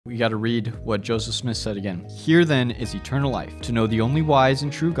We got to read what Joseph Smith said again. Here then is eternal life, to know the only wise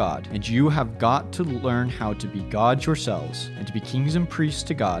and true God, and you have got to learn how to be gods yourselves, and to be kings and priests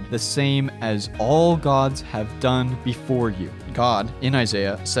to God, the same as all gods have done before you. God, in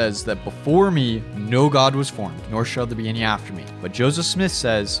Isaiah, says that before me no God was formed, nor shall there be any after me. But Joseph Smith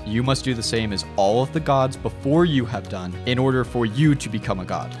says you must do the same as all of the gods before you have done in order for you to become a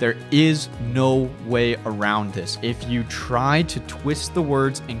god. There is no way around this. If you try to twist the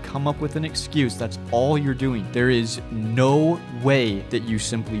words and come up with an excuse, that's all you're doing. There is no way that you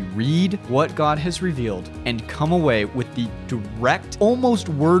simply read what God has revealed and come away with the direct, almost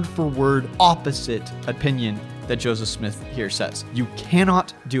word for word opposite opinion that Joseph Smith here says. You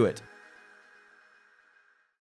cannot do it.